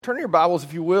Turn your Bibles,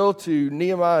 if you will, to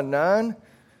Nehemiah 9.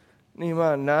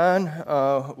 Nehemiah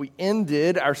 9. We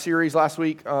ended our series last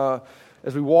week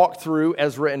as we walked through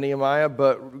Ezra and Nehemiah,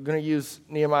 but we're going to use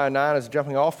Nehemiah 9 as a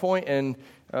jumping off point, and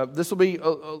this will be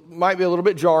might be a little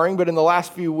bit jarring, but in the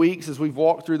last few weeks, as we've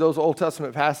walked through those Old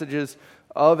Testament passages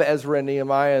of Ezra and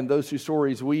Nehemiah and those two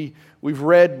stories, we've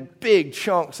read big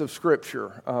chunks of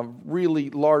Scripture,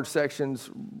 really large sections,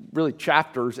 really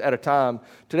chapters at a time.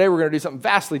 Today we're going to do something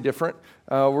vastly different.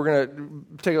 We're going to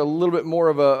take a little bit more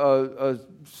of a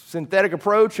synthetic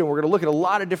approach, and we're going to look at a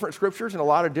lot of different Scriptures in a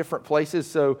lot of different places.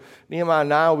 So Nehemiah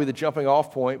 9 will be the jumping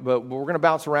off point, but we're going to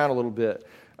bounce around a little bit.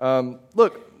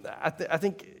 Look, I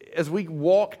think as we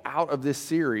walk out of this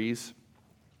series,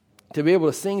 to be able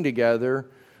to sing together,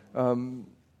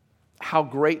 how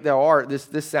great thou art,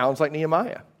 this sounds like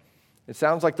Nehemiah. It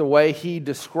sounds like the way he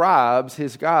describes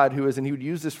his God, who is, and he would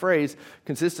use this phrase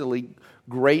consistently,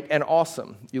 great and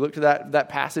awesome. You look to that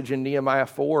passage in Nehemiah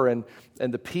 4, and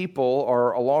the people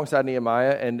are alongside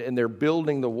Nehemiah, and they're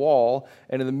building the wall,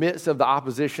 and in the midst of the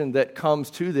opposition that comes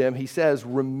to them, he says,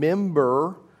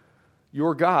 remember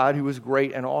your God who is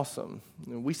great and awesome.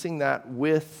 And we sing that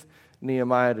with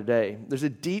Nehemiah today. There's a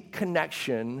deep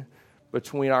connection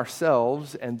between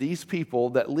ourselves and these people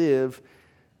that live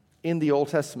in the Old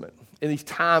Testament, in these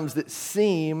times that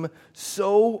seem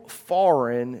so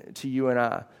foreign to you and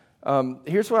I.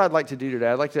 Here's what I'd like to do today.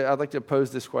 I'd like to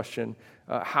pose this question.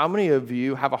 How many of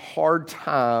you have a hard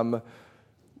time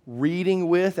reading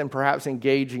with and perhaps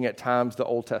engaging at times the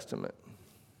Old Testament?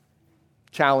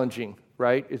 Challenging,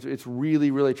 right? It's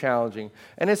really, really challenging.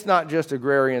 And it's not just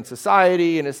agrarian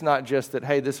society, and it's not just that,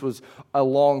 hey, this was a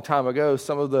long time ago.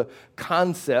 Some of the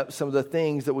concepts, some of the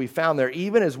things that we found there,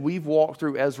 even as we've walked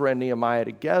through Ezra and Nehemiah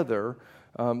together,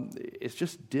 it's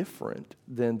just different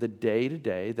than the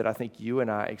day-to-day that I think you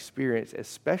and I experience,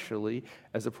 especially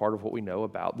as a part of what we know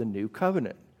about the New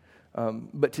Covenant.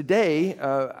 But today,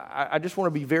 I just want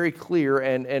to be very clear,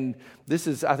 and this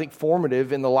is, I think,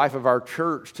 formative in the life of our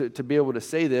church to be able to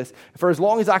say this. For as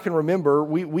long as I can remember,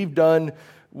 we've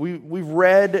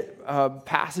read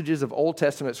passages of Old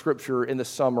Testament Scripture in the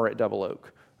summer at Double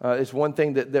Oak. It's one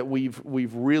thing that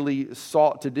we've really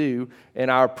sought to do, and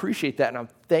I appreciate that, and I'm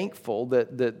thankful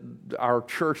that our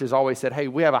church has always said, hey,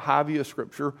 we have a high view of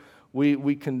Scripture.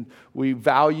 We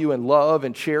value and love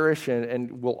and cherish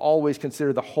and will always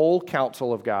consider the whole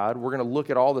counsel of God. We're going to look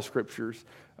at all the Scriptures.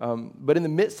 But in the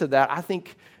midst of that, I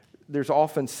think there's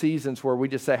often seasons where we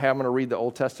just say, hey, I'm going to read the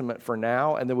Old Testament for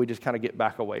now, and then we just kind of get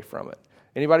back away from it.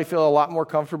 Anybody feel a lot more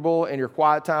comfortable in your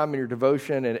quiet time, in your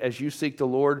devotion, and as you seek the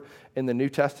Lord in the New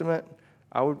Testament?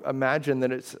 I would imagine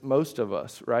that it's most of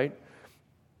us, right?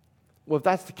 Well, if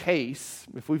that's the case,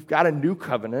 if we've got a new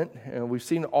covenant, and we've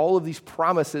seen all of these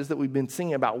promises that we've been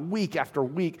singing about week after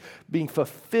week being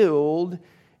fulfilled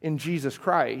in Jesus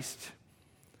Christ,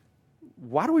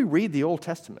 why do we read the Old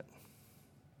Testament?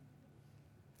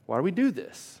 Why do we do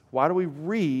this? Why do we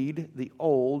read the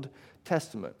Old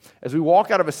Testament? As we walk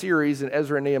out of a series in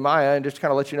Ezra and Nehemiah, and just to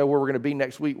kind of let you know where we're going to be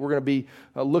next week, we're going to be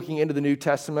looking into the New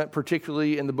Testament,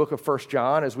 particularly in the book of 1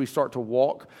 John, as we start to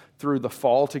walk through the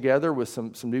fall together with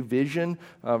some new vision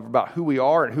about who we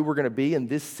are and who we're going to be in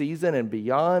this season and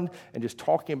beyond, and just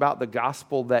talking about the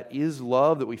gospel that is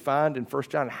love that we find in 1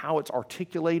 John and how it's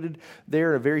articulated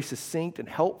there in a very succinct and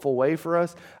helpful way for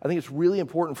us. I think it's really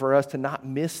important for us to not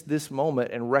miss this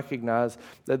moment and recognize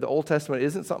that the Old Testament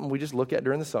isn't something we just look at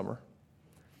during the summer,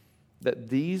 that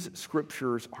these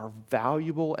Scriptures are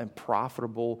valuable and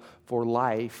profitable for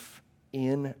life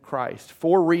in Christ.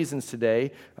 4 reasons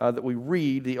today that we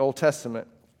read the Old Testament.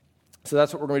 So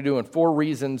that's what we're going to be doing. 4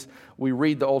 reasons we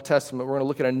read the Old Testament. We're going to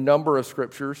look at a number of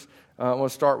Scriptures. I'm going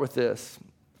to start with this.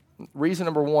 Reason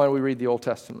number 1, we read the Old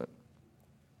Testament.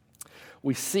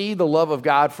 We see the love of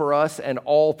God for us and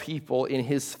all people in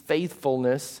His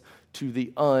faithfulness to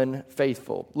the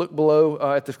unfaithful. Look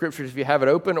below at the Scriptures if you have it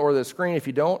open, or the screen if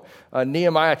you don't.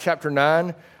 Nehemiah chapter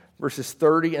 9, verses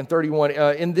 30 and 31.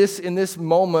 In this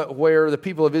moment where the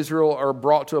people of Israel are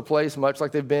brought to a place, much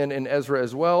like they've been in Ezra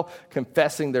as well,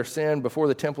 confessing their sin before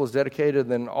the temple is dedicated,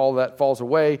 then all that falls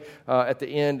away at the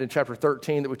end in chapter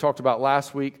 13 that we talked about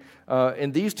last week.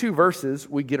 In these 2 verses,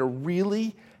 we get a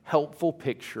really helpful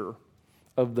picture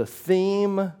of the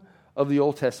theme of the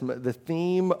Old Testament, the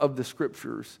theme of the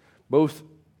Scriptures, both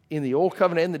in the Old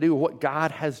Covenant and the New, what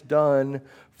God has done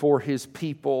for His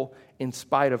people in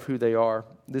spite of who they are.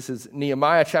 This is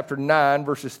Nehemiah chapter 9,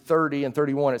 verses 30 and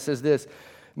 31. It says this,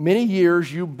 many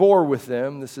years you bore with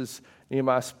them, this is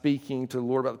Nehemiah speaking to the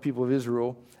Lord about the people of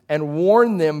Israel, and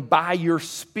warned them by your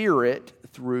Spirit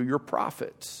through your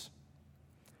prophets.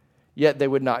 Yet they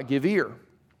would not give ear.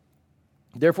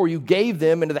 Therefore you gave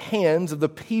them into the hands of the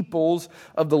peoples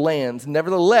of the lands.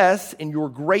 Nevertheless, in your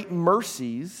great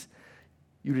mercies,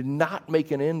 you did not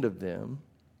make an end of them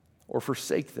or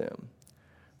forsake them,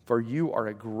 for you are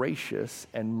a gracious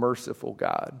and merciful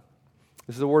God.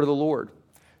 This is the word of the Lord.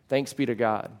 Thanks be to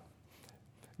God.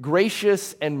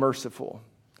 Gracious and merciful.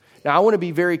 Now, I want to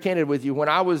be very candid with you. When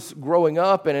I was growing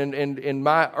up and in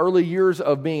my early years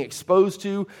of being exposed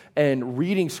to and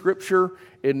reading Scripture,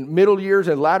 in middle years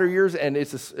and latter years, and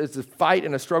it's a fight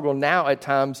and a struggle now at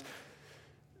times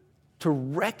to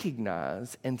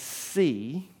recognize and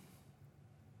see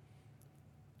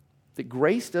that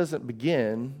grace doesn't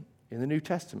begin in the New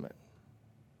Testament.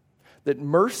 That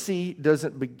mercy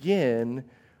doesn't begin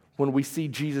when we see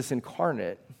Jesus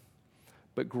incarnate,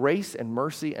 but grace and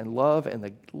mercy and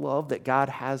the love that God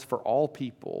has for all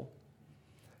people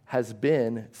has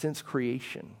been since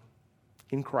creation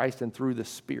in Christ and through the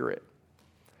Spirit.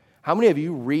 How many of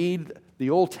you read the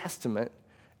Old Testament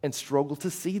and struggle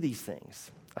to see these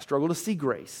things? I struggle to see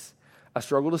grace. I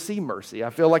struggle to see mercy. I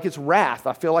feel like it's wrath.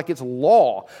 I feel like it's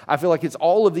law. I feel like it's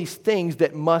all of these things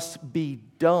that must be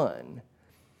done.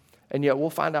 And yet we'll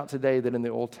find out today that in the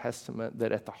Old Testament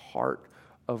that at the heart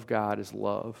of God is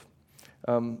love.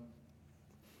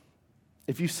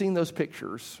 If you've seen those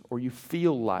pictures or you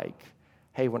feel like,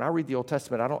 hey, when I read the Old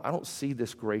Testament, I don't see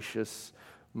this gracious,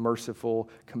 merciful,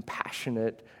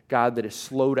 compassionate God that is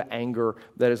slow to anger,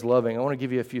 that is loving. I want to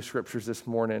give you a few scriptures this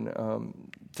morning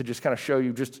to just kind of show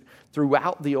you just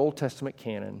throughout the Old Testament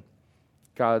canon,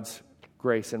 God's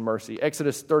grace and mercy.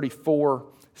 Exodus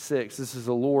 34:6. This is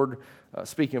the Lord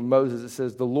speaking of Moses. It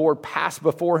says, the Lord passed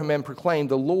before him and proclaimed,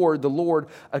 the Lord,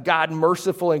 a God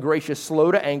merciful and gracious,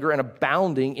 slow to anger and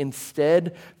abounding in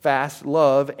steadfast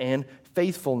love and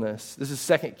faithfulness. This is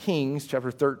 2 Kings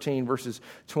chapter 13, verses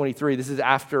 23. This is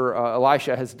after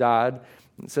Elisha has died.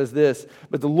 It says this,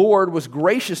 but the Lord was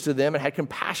gracious to them and had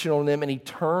compassion on them, and he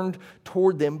turned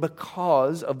toward them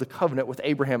because of the covenant with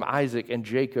Abraham, Isaac, and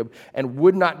Jacob, and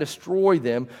would not destroy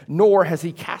them, nor has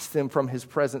he cast them from his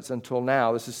presence until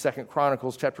now. This is 2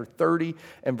 Chronicles chapter 30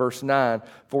 and verse 9.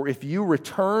 For if you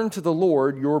return to the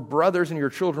Lord, your brothers and your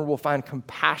children will find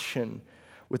compassion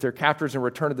with their captors and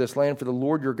return to this land. For the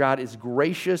Lord your God is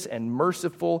gracious and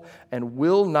merciful and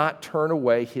will not turn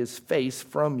away his face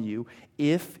from you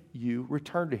if you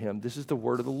return to him. This is the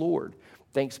word of the Lord.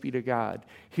 Thanks be to God.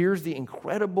 Here's the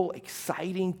incredible,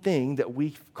 exciting thing that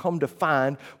we come to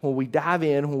find when we dive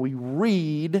in, when we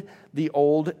read the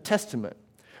Old Testament.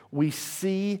 We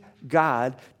see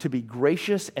God to be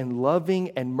gracious and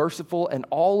loving and merciful, and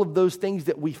all of those things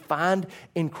that we find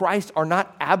in Christ are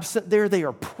not absent there, they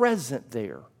are present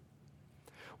there.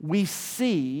 We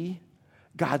see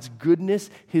God's goodness,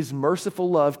 his merciful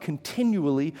love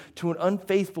continually to an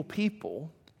unfaithful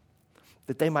people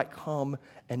that they might come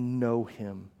and know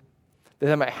him, that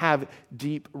they might have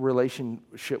deep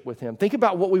relationship with him. Think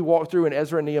about what we walked through in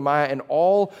Ezra and Nehemiah and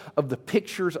all of the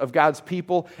pictures of God's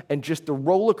people and just the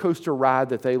roller coaster ride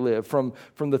that they lived, from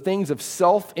the things of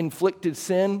self-inflicted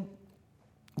sin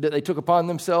that they took upon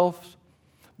themselves,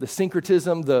 the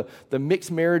syncretism, the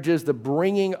mixed marriages, the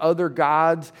bringing other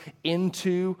gods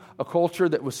into a culture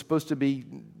that was supposed to be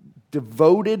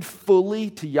devoted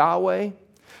fully to Yahweh,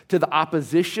 to the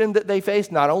opposition that they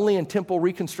faced, not only in temple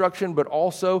reconstruction, but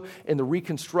also in the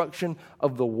reconstruction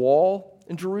of the wall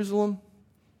in Jerusalem.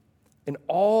 In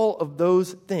all of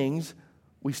those things,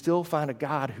 we still find a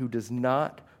God who does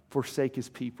not forsake his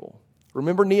people.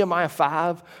 Remember Nehemiah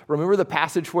 5? Remember the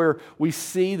passage where we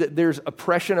see that there's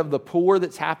oppression of the poor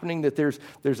that's happening, that there's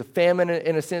a famine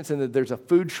in a sense, and that there's a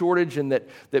food shortage, and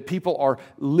that people are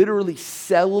literally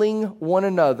selling one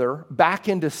another back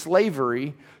into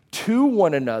slavery to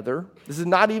one another. This is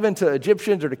not even to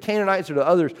Egyptians or to Canaanites or to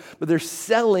others, but they're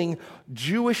selling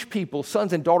Jewish people,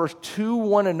 sons and daughters, to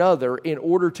one another in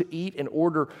order to eat, in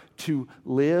order to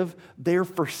live. They're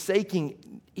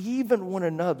forsaking even one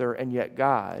another, and yet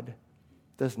God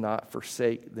does not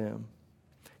forsake them.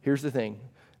 Here's the thing.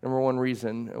 Number one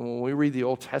reason, and when we read the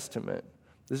Old Testament,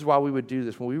 this is why we would do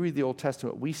this. When we read the Old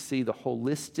Testament, we see the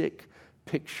holistic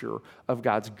picture of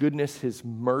God's goodness, his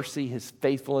mercy, his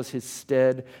faithfulness, his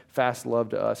steadfast love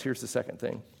to us. Here's the second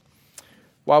thing.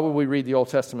 Why would we read the Old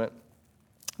Testament?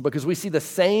 Because we see the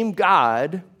same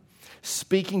God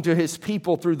speaking to his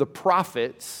people through the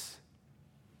prophets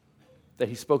that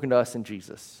he's spoken to us in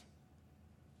Jesus.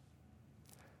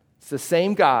 It's the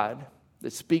same God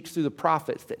that speaks through the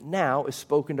prophets that now is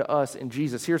spoken to us in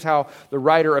Jesus. Here's how the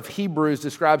writer of Hebrews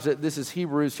describes it. This is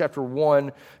Hebrews chapter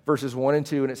 1, verses 1 and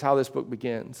 2, and it's how this book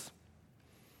begins.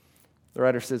 The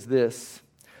writer says this,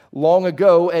 long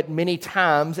ago, at many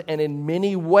times and in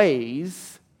many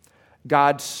ways,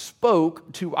 God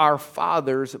spoke to our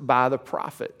fathers by the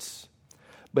prophets.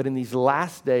 But in these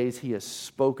last days, he has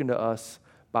spoken to us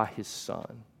by his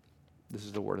Son. This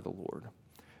is the word of the Lord.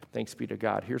 Thanks be to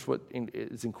God. Here's what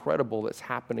is incredible that's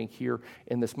happening here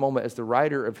in this moment as the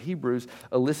writer of Hebrews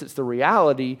elicits the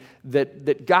reality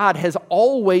that God has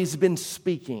always been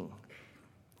speaking.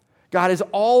 God has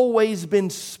always been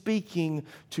speaking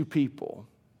to people.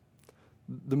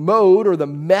 The mode or the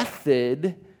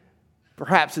method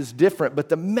perhaps is different, but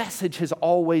the message has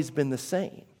always been the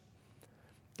same.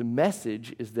 The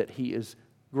message is that he is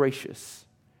gracious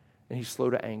and he's slow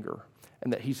to anger,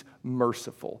 and that he's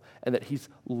merciful, and that he's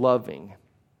loving.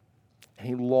 And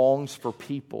he longs for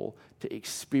people to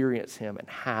experience him and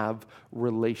have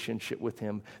relationship with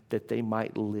him that they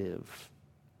might live.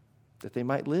 That they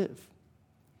might live.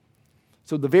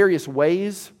 So the various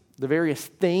ways, the various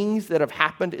things that have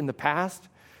happened in the past,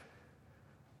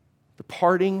 the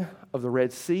parting of the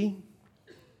Red Sea,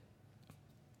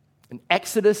 an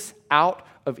exodus out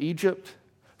of Egypt,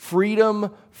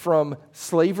 freedom from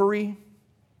slavery.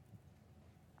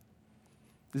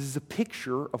 This is a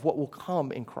picture of what will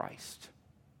come in Christ.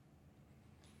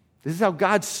 This is how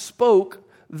God spoke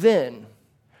then.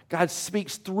 God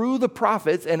speaks through the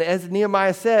prophets, and as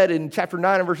Nehemiah said in chapter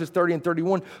 9 and verses 30 and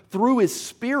 31, through his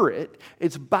Spirit,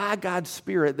 it's by God's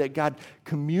Spirit that God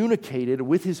communicated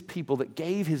with his people, that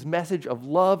gave his message of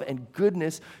love and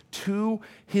goodness to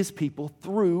his people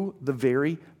through the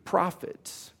very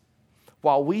prophets.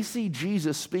 While we see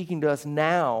Jesus speaking to us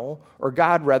now, or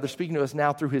God rather speaking to us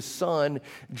now through his Son,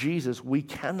 Jesus, we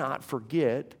cannot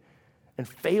forget and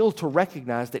fail to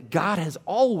recognize that God has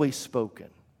always spoken.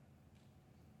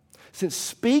 Since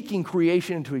speaking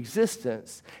creation into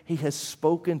existence, he has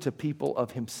spoken to people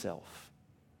of himself.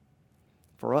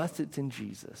 For us, it's in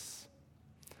Jesus.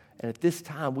 And at this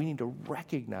time, we need to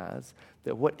recognize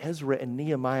that what Ezra and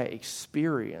Nehemiah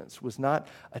experienced was not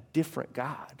a different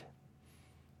God.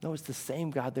 No, it's the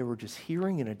same God they were just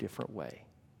hearing in a different way.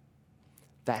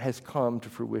 That has come to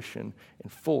fruition in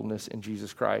fullness in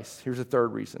Jesus Christ. Here's a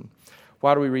third reason.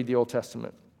 Why do we read the Old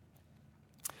Testament?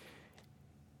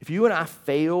 If you and I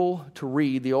fail to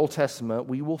read the Old Testament,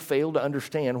 we will fail to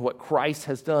understand what Christ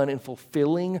has done in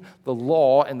fulfilling the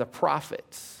law and the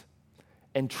prophets,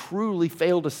 and truly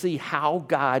fail to see how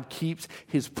God keeps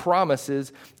his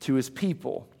promises to his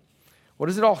people. What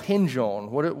does it all hinge on?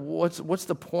 What's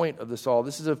the point of this all?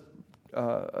 This is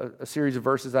a series of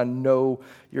verses I know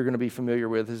you're going to be familiar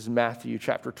with. This is Matthew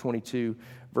chapter 22,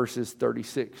 verses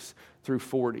 36 through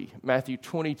 40. Matthew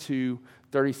 22,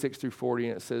 36 through 40,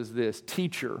 and it says this: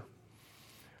 Teacher,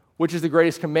 which is the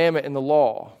greatest commandment in the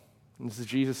law? And this is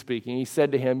Jesus speaking. He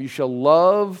said to him, you shall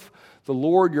love the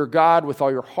Lord your God with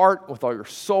all your heart, with all your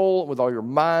soul, with all your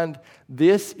mind.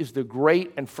 This is the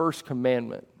great and first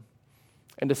commandment.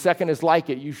 And the second is like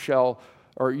it. You shall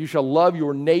love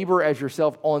your neighbor as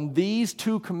yourself. On these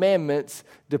two commandments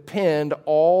depend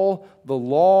all the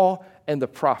law and the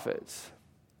prophets.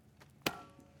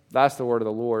 That's the word of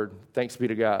the Lord. Thanks be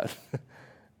to God.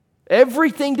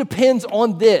 Everything depends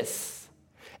on this.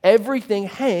 Everything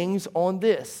hangs on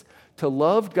this. To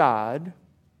love God,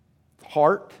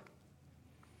 heart,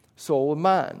 soul, and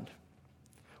mind.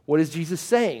 What is Jesus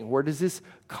saying? Where does this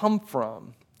come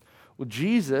from? Well,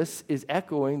 Jesus is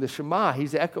echoing the Shema.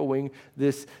 He's echoing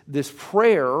this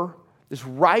prayer, this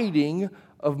writing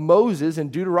of Moses in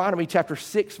Deuteronomy chapter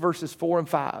 6, verses 4 and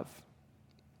 5.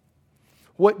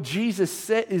 What Jesus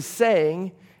is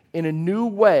saying in a new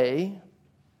way,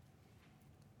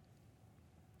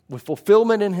 with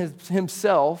fulfillment in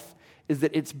himself, is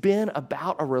that it's been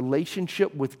about a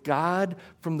relationship with God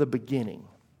from the beginning.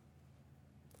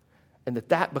 And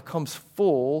that becomes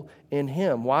full in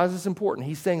him. Why is this important?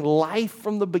 He's saying life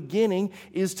from the beginning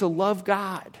is to love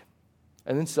God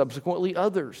and then subsequently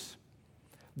others.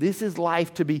 This is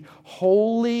life to be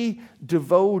wholly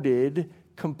devoted,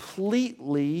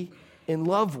 completely in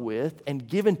love with and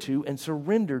given to and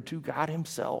surrendered to God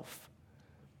himself.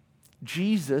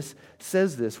 Jesus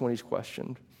says this when he's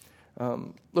questioned.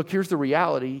 Look, here's the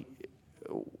reality.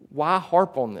 Why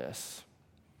harp on this?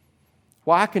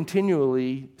 Why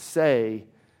continually say,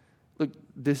 look,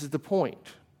 this is the point.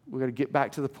 We've got to get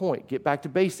back to the point, get back to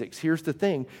basics. Here's the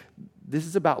thing. This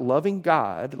is about loving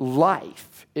God.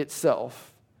 Life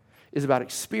itself is about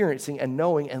experiencing and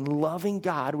knowing and loving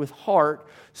God with heart,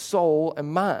 soul,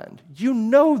 and mind. You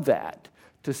know that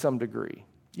to some degree.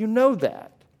 You know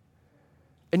that.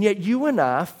 And yet you and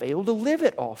I fail to live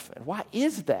it often. Why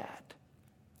is that?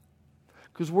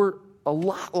 Because we're a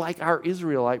lot like our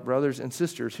Israelite brothers and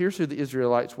sisters. Here's who the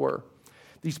Israelites were.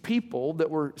 These people that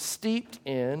were steeped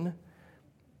in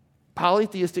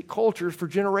polytheistic cultures for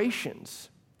generations.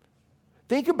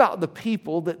 Think about the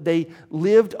people that they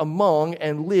lived among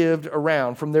and lived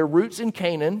around. From their roots in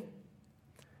Canaan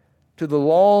to the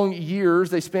long years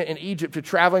they spent in Egypt to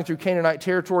traveling through Canaanite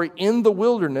territory in the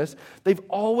wilderness, they've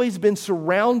always been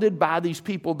surrounded by these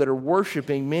people that are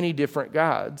worshiping many different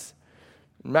gods.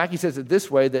 Mackey says it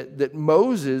this way, that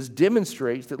Moses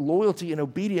demonstrates that loyalty and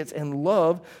obedience and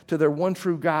love to their one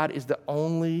true God is the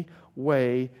only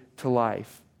way to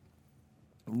life.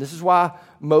 And this is why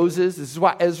Moses, this is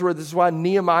why Ezra, this is why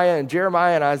Nehemiah and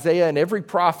Jeremiah and Isaiah and every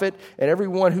prophet and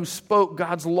everyone who spoke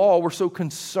God's law were so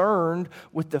concerned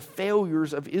with the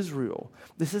failures of Israel.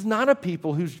 This is not a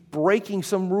people who's breaking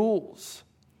some rules.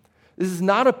 This is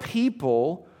not a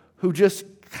people who just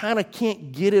kind of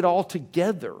can't get it all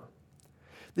together.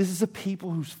 This is a people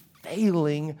who's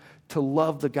failing to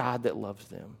love the God that loves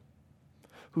them,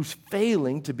 who's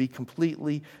failing to be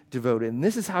completely devoted. And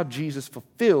this is how Jesus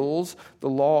fulfills the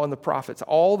law and the prophets.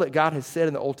 All that God has said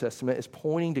in the Old Testament is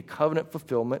pointing to covenant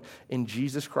fulfillment in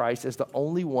Jesus Christ as the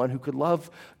only one who could love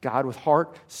God with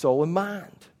heart, soul, and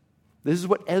mind. This is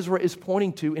what Ezra is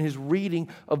pointing to in his reading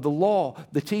of the law,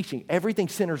 the teaching. Everything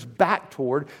centers back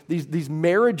toward these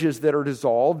marriages that are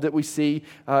dissolved that we see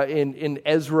in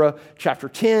Ezra chapter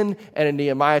 10 and in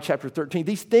Nehemiah chapter 13.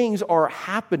 These things are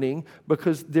happening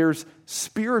because there's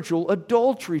spiritual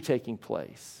adultery taking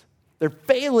place. They're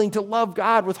failing to love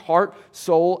God with heart,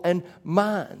 soul, and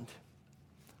mind.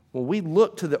 When we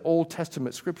look to the Old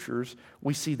Testament scriptures,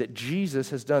 we see that Jesus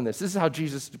has done this. This is how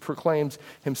Jesus proclaims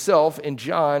himself in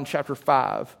John chapter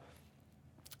 5.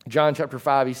 John chapter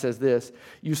 5, he says this,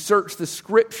 "You search the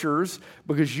scriptures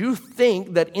because you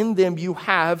think that in them you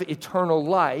have eternal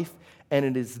life, and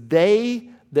it is they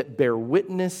that bear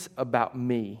witness about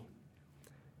me.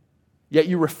 Yet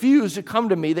you refuse to come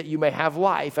to me that you may have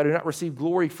life. I do not receive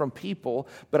glory from people,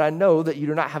 but I know that you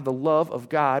do not have the love of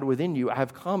God within you. I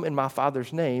have come in my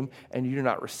Father's name, and you do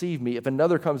not receive me. If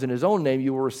another comes in his own name,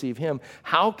 you will receive him.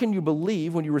 How can you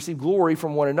believe when you receive glory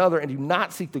from one another and do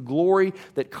not seek the glory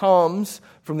that comes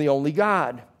from the only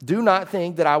God? Do not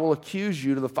think that I will accuse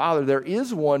you to the Father. There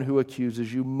is one who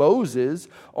accuses you, Moses,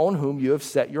 on whom you have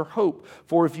set your hope.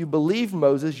 For if you believed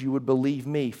Moses, you would believe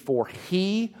me, for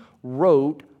he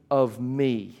wrote of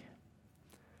me.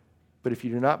 But if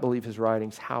you do not believe his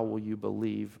writings, how will you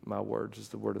believe my words?" Is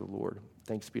the word of the Lord.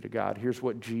 Thanks be to God. Here's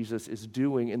what Jesus is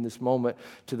doing in this moment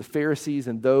to the Pharisees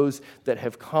and those that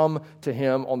have come to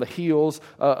him on the heels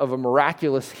of a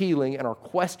miraculous healing and are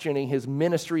questioning his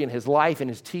ministry and his life and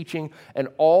his teaching and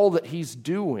all that he's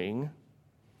doing.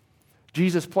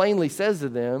 Jesus plainly says to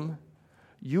them,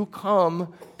 you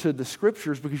come to the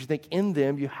scriptures because you think in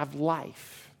them you have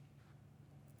life.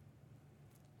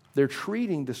 They're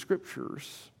treating the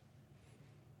scriptures,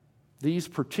 these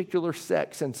particular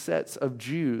sects and sets of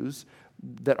Jews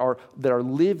that are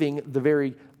living the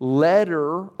very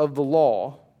letter of the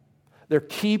law. They're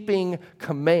keeping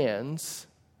commands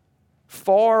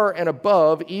far and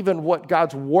above even what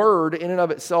God's word in and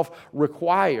of itself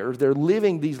requires. They're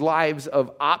living these lives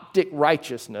of optic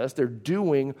righteousness. They're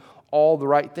doing all the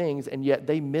right things, and yet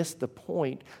they miss the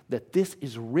point that this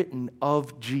is written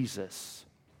of Jesus.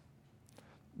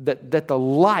 That the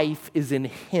life is in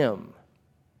him,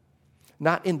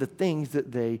 not in the things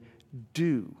that they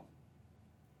do.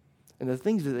 And the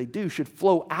things that they do should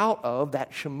flow out of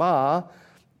that Shema,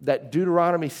 that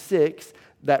Deuteronomy 6,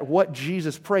 that what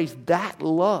Jesus praised, that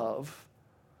love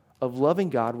of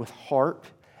loving God with heart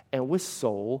and with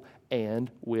soul and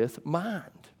with mind.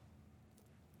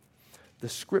 The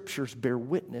scriptures bear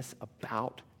witness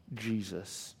about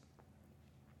Jesus.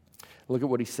 Look at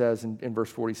what he says in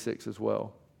verse 46 as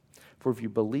well. For if you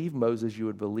believe Moses, you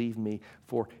would believe me,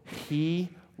 for he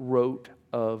wrote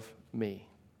of me.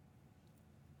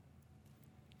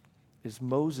 It is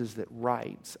Moses that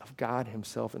writes of God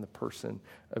himself in the person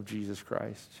of Jesus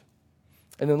Christ.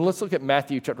 And then let's look at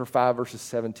Matthew chapter 5, verses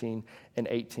 17 and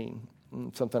 18.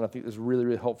 Something I think is really,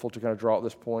 really helpful to kind of draw at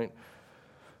this point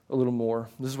a little more.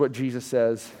 This is what Jesus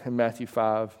says in Matthew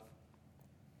 5.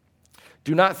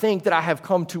 "Do not think that I have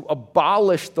come to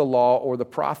abolish the law or the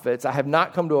prophets. I have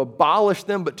not come to abolish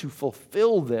them, but to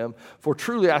fulfill them. For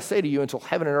truly I say to you, until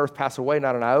heaven and earth pass away,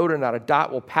 not an iota, not a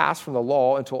dot will pass from the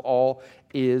law until all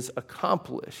is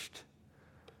accomplished."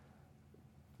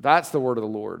 That's the word of the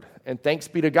Lord. And thanks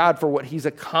be to God for what he's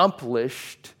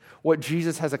accomplished, what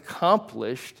Jesus has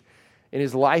accomplished in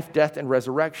his life, death, and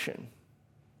resurrection.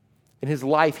 In his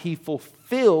life, he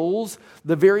fulfills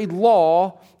the very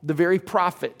law, the very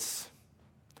prophets.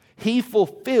 He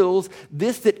fulfills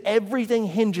this that everything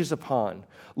hinges upon,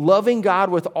 loving God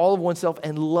with all of oneself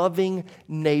and loving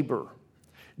neighbor.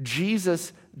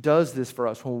 Jesus does this for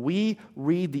us. When we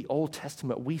read the Old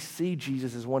Testament, we see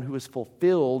Jesus as one who has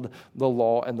fulfilled the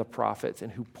law and the prophets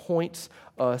and who points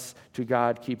us to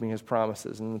God keeping his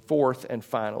promises. And fourth and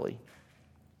finally,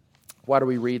 why do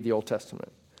we read the Old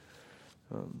Testament?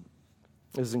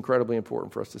 This is incredibly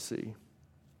important for us to see.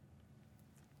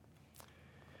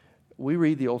 We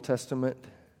read the Old Testament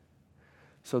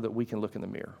so that we can look in the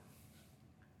mirror.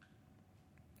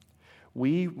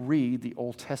 We read the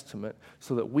Old Testament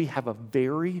so that we have a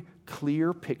very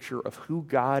clear picture of who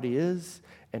God is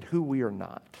and who we are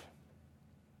not.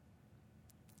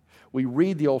 We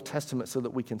read the Old Testament so that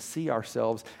we can see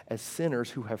ourselves as sinners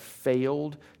who have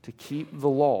failed to keep the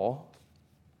law,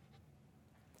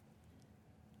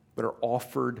 but are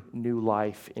offered new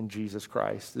life in Jesus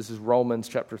Christ. This is Romans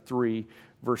chapter 3,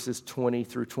 verses 20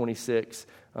 through 26.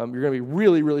 You're going to be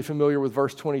really, really familiar with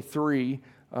verse 23,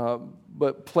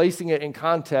 but placing it in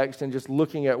context and just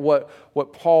looking at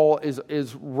what Paul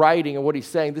is writing and what he's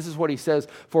saying, this is what he says: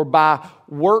 "For by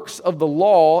works of the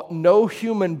law, no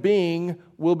human being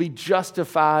will be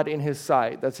justified in his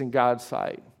sight." That's in God's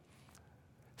sight.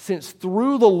 "Since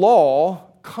through the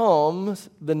law comes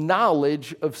the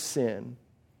knowledge of sin."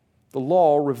 The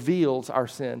law reveals our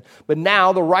sin. "But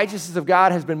now the righteousness of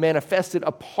God has been manifested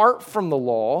apart from the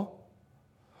law.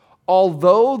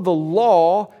 Although the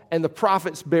law and the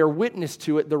prophets bear witness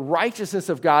to it, the righteousness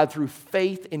of God through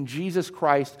faith in Jesus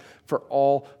Christ for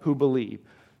all who believe."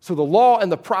 So the law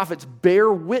and the prophets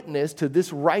bear witness to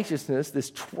this righteousness, this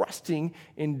trusting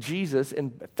in Jesus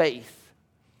and faith.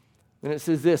 And it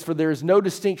says this: "For there is no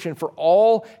distinction, for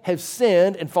all have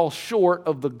sinned and fall short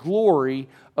of the glory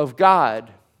of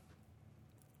God."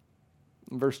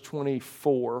 In verse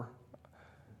 24,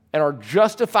 "And are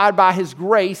justified by his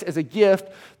grace as a gift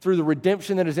through the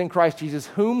redemption that is in Christ Jesus,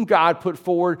 whom God put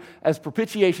forward as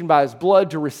propitiation by his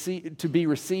blood to be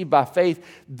received by faith.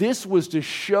 This was to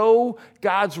show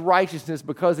God's righteousness,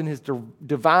 because in his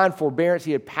divine forbearance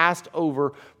he had passed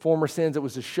over former sins. It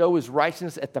was to show his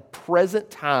righteousness at the present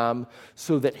time,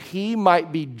 so that he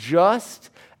might be just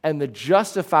and the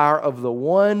justifier of the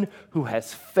one who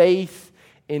has faith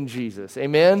in Jesus."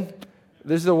 Amen?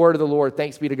 This is the word of the Lord.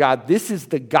 Thanks be to God. This is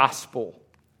the gospel.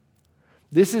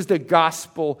 This is the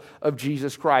gospel of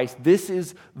Jesus Christ. This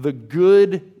is the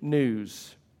good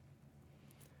news.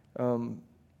 And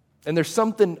there's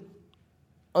something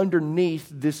underneath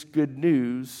this good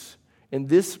news, in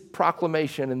this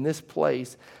proclamation, in this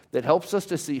place, that helps us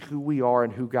to see who we are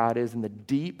and who God is, and the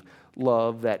deep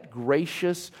love, that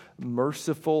gracious,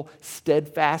 merciful,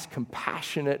 steadfast,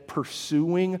 compassionate,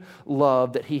 pursuing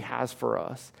love that he has for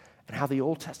us. And how the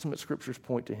Old Testament scriptures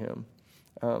point to him.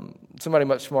 Somebody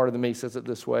much smarter than me says it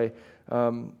this way.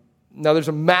 Now, there's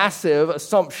a massive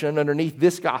assumption underneath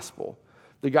this gospel,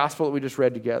 the gospel that we just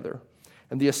read together.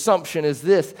 And the assumption is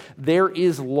this: there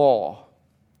is law.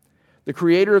 The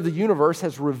creator of the universe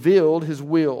has revealed his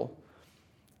will,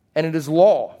 and it is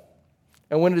law.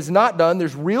 And when it is not done,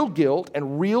 there's real guilt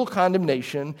and real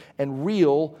condemnation and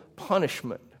real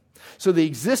punishment. So the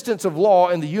existence of law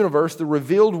in the universe, the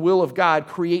revealed will of God,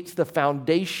 creates the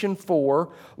foundation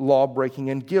for law-breaking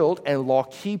and guilt, and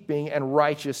law-keeping and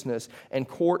righteousness, and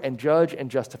court and judge and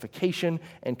justification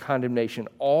and condemnation.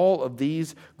 All of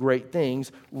these great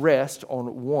things rest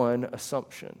on one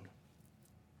assumption: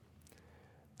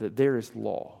 that there is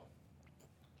law.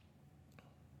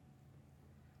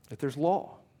 That there's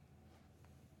law.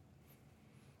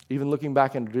 Even looking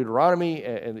back into Deuteronomy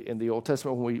and in the Old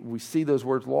Testament, when we see those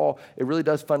words law, it really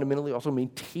does fundamentally also mean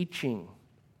teaching.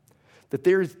 That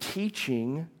there is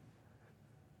teaching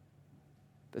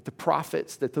that the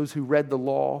prophets, that those who read the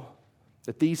law,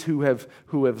 that these who have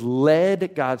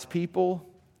led God's people,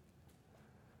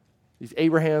 these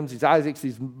Abrahams, these Isaacs,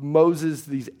 these Moses,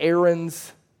 these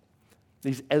Aarons,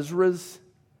 these Ezras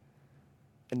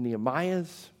and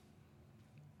Nehemiahs,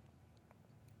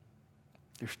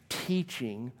 there's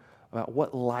teaching about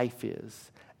what life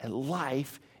is. And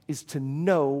life is to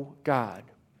know God,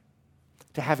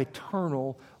 to have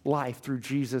eternal life through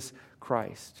Jesus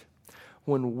Christ.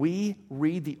 When we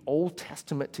read the Old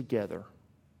Testament together,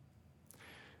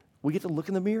 we get to look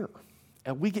in the mirror,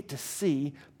 and we get to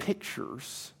see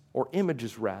pictures, or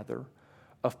images rather,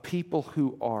 of people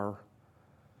who are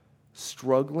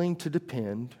struggling to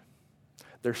depend.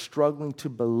 They're struggling to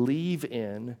believe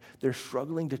in, they're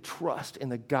struggling to trust in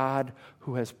the God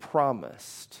who has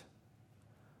promised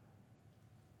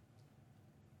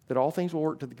that all things will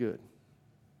work to the good.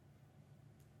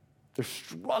 They're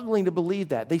struggling to believe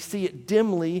that. They see it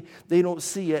dimly. They don't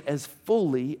see it as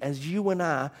fully as you and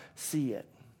I see it.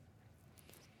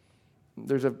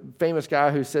 There's a famous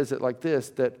guy who says it like this,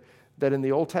 that that in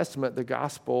the Old Testament, the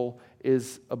gospel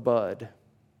is a bud.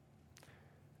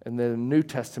 And then in the New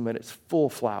Testament, it's full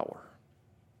flower.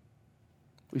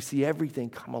 We see everything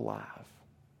come alive.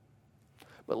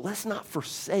 But let's not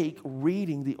forsake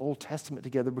reading the Old Testament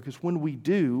together, because when we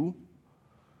do,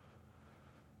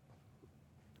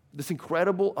 this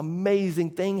incredible,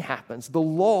 amazing thing happens. The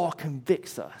law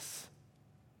convicts us.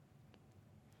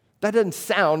 That doesn't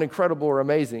sound incredible or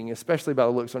amazing, especially by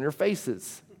the looks on your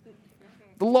faces.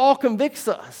 The law convicts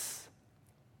us.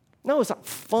 No, it's not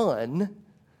fun.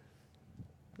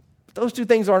 But those two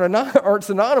things aren't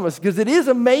synonymous, because it is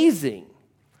amazing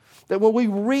that when we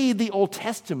read the Old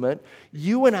Testament,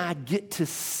 you and I get to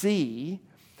see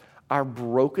our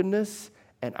brokenness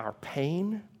and our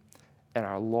pain and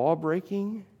our law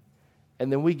breaking.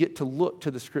 And then we get to look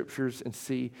to the Scriptures and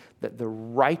see that the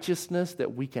righteousness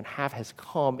that we can have has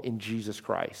come in Jesus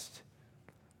Christ.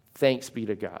 Thanks be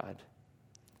to God.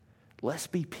 Let's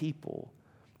be people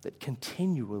that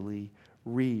continually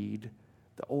read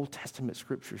the Old Testament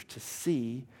Scriptures to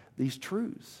see these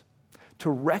truths, to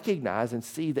recognize and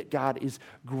see that God is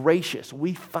gracious.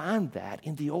 We find that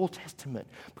in the Old Testament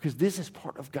because this is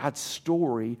part of God's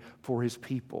story for His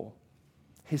people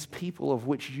of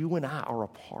which you and I are a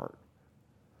part.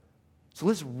 So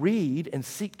let's read and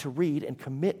seek to read and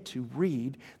commit to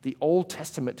read the Old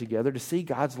Testament together to see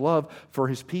God's love for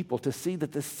His people, to see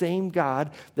that the same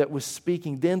God that was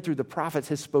speaking then through the prophets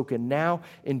has spoken now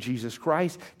in Jesus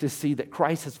Christ, to see that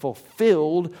Christ has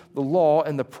fulfilled the law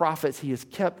and the prophets. He has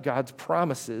kept God's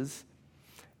promises,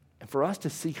 and for us to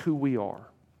see who we are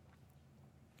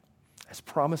as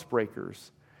promise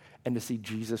breakers and to see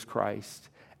Jesus Christ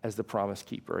as the promise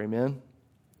keeper. Amen?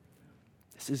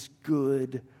 This is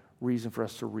good reason for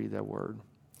us to read that word.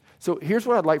 So here's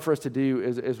what I'd like for us to do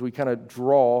as we kind of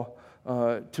draw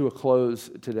to a close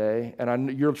today.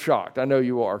 And you're shocked. I know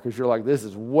you are, because you're like, this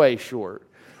is way short.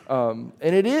 And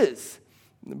it is,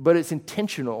 but it's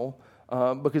intentional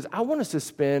because I want us to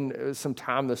spend some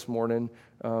time this morning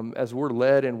as we're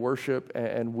led in worship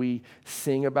and we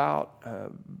sing about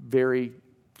very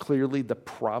clearly the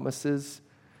promises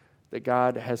that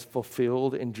God has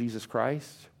fulfilled in Jesus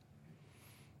Christ.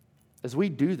 As we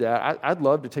do that, I'd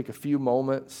love to take a few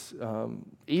moments,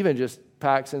 even just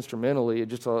Pax instrumentally, and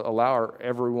just allow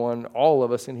everyone, all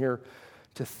of us in here,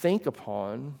 to think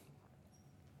upon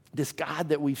this God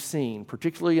that we've seen,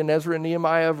 particularly in Ezra and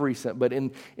Nehemiah of recent, but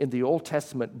in the Old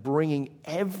Testament, bringing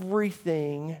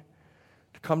everything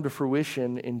to come to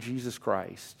fruition in Jesus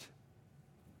Christ.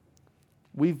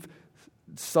 We've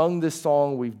sung this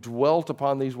song, we've dwelt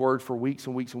upon these words for weeks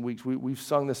and weeks and weeks. We've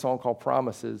sung this song called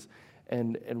Promises.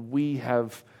 And we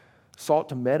have sought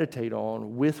to meditate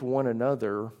on with one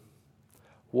another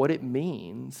what it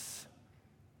means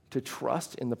to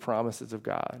trust in the promises of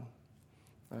God.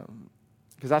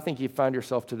 Because I think you find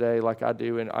yourself today, like I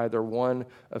do, in either one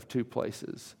of two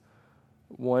places.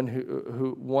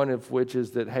 One of which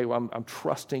is that, hey, I'm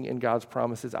trusting in God's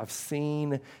promises. I've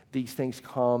seen these things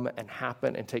come and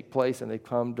happen and take place, and they've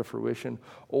come to fruition.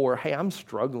 Or, hey, I'm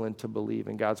struggling to believe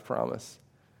in God's promise.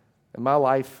 And my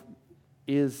life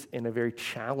is in a very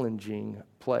challenging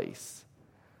place.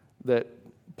 That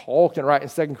Paul can write in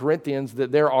 2 Corinthians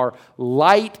that there are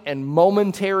light and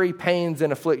momentary pains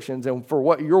and afflictions. And for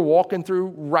what you're walking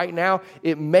through right now,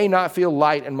 it may not feel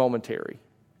light and momentary.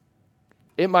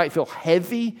 It might feel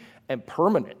heavy and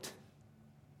permanent.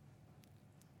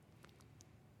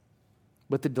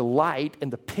 But the delight and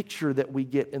the picture that we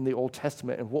get in the Old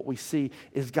Testament and what we see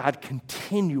is God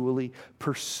continually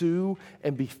pursue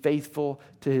and be faithful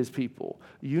to His people.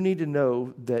 You need to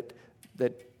know that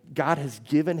God has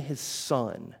given His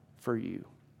Son for you.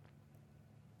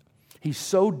 He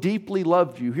so deeply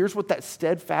loved you. Here's what that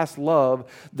steadfast love,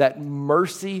 that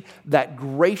mercy, that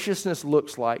graciousness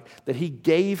looks like, that He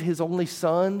gave His only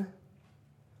Son,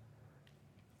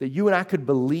 that you and I could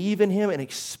believe in Him and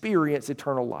experience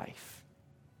eternal life.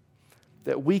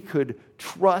 That we could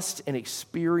trust and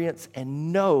experience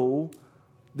and know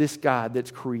this God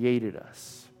that's created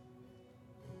us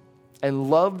and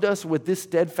loved us with this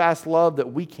steadfast love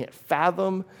that we can't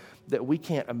fathom, that we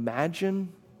can't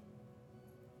imagine.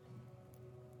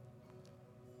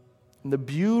 And the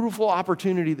beautiful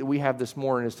opportunity that we have this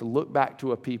morning is to look back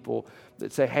to a people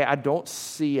that say, hey, I don't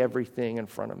see everything in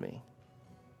front of me.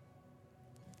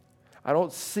 I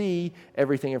don't see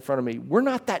everything in front of me. We're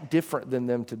not that different than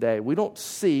them today. We don't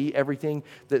see everything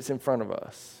that's in front of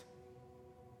us.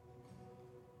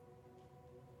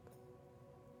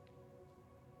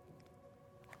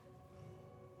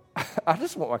 I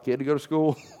just want my kid to go to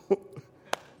school.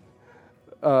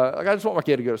 I just want my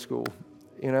kid to go to school,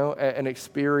 and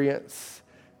experience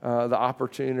the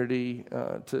opportunity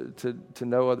to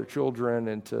know other children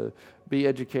and to be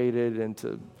educated and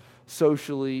to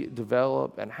socially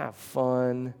develop and have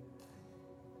fun.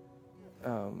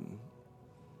 And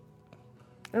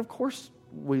of course,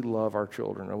 we love our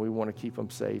children and we want to keep them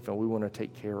safe and we want to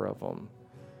take care of them.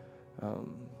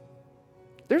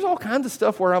 There's all kinds of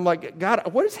stuff where I'm like,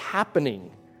 God, what is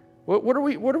happening? What are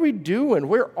we doing?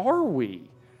 Where are we?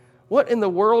 What in the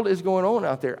world is going on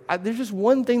out there? There's just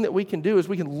one thing that we can do is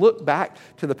we can look back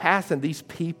to the past and these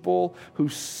people who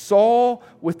saw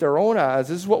with their own eyes.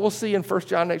 This is what we'll see in 1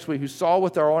 John next week, who saw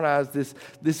with their own eyes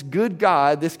this good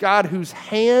God, this God whose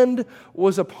hand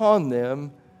was upon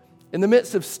them in the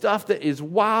midst of stuff that is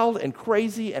wild and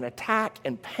crazy and attack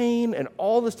and pain and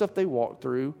all the stuff they walked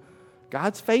through.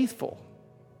 God's faithful.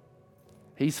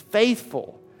 He's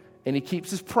faithful and he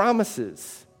keeps his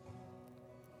promises.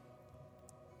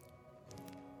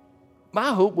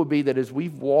 My hope would be that as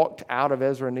we've walked out of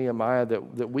Ezra and Nehemiah,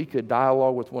 that we could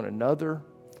dialogue with one another,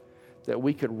 that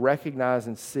we could recognize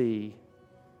and see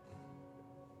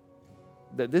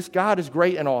that this God is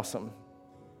great and awesome,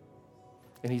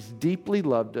 and he's deeply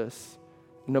loved us,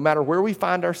 no matter where we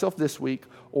find ourselves this week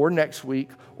or next week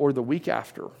or the week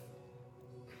after.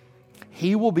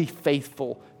 He will be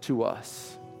faithful to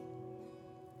us.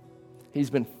 He's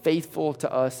been faithful to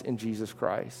us in Jesus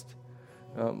Christ.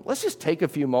 Let's just take a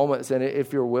few moments, and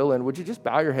if you're willing, would you just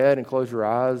bow your head and close your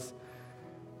eyes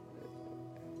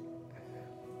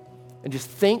and just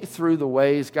think through the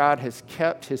ways God has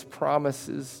kept his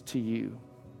promises to you.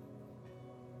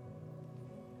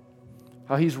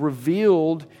 How he's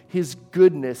revealed his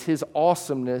goodness, his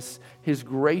awesomeness, his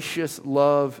gracious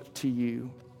love to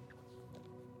you.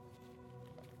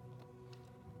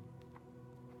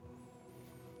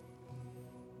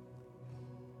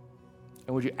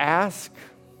 And would you ask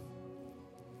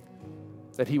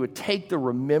that he would take the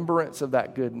remembrance of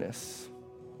that goodness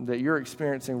that you're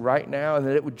experiencing right now and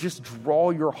that it would just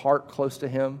draw your heart close to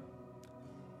him?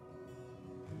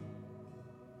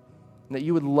 And that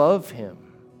you would love him.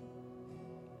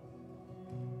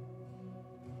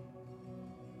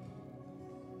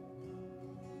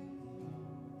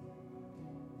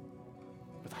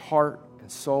 With heart and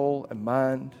soul and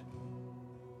mind.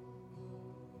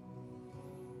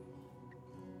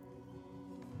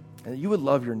 And that you would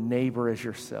love your neighbor as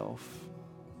yourself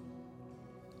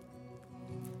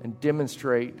and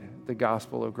demonstrate the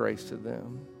gospel of grace to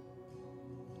them.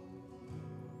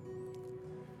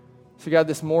 So God,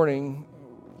 this morning,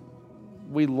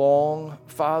 we long,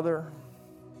 Father,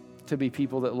 to be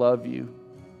people that love you.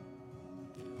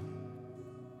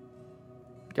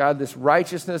 God, this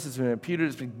righteousness has been imputed,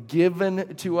 it's been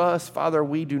given to us. Father,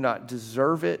 we do not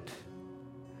deserve it.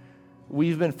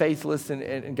 We've been faithless,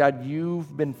 and God,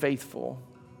 you've been faithful.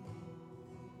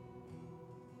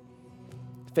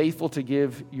 Faithful to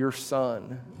give your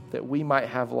Son that we might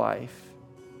have life.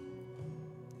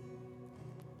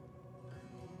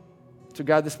 So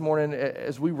God, this morning,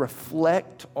 as we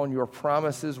reflect on your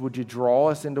promises, would you draw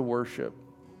us into worship?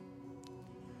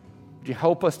 Would you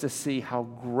help us to see how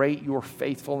great your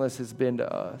faithfulness has been to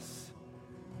us?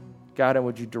 God, and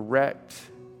would you direct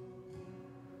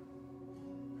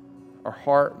our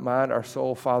heart, mind, our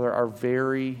soul, Father, our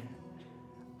very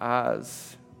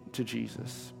eyes to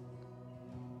Jesus.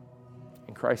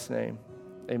 In Christ's name,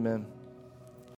 amen.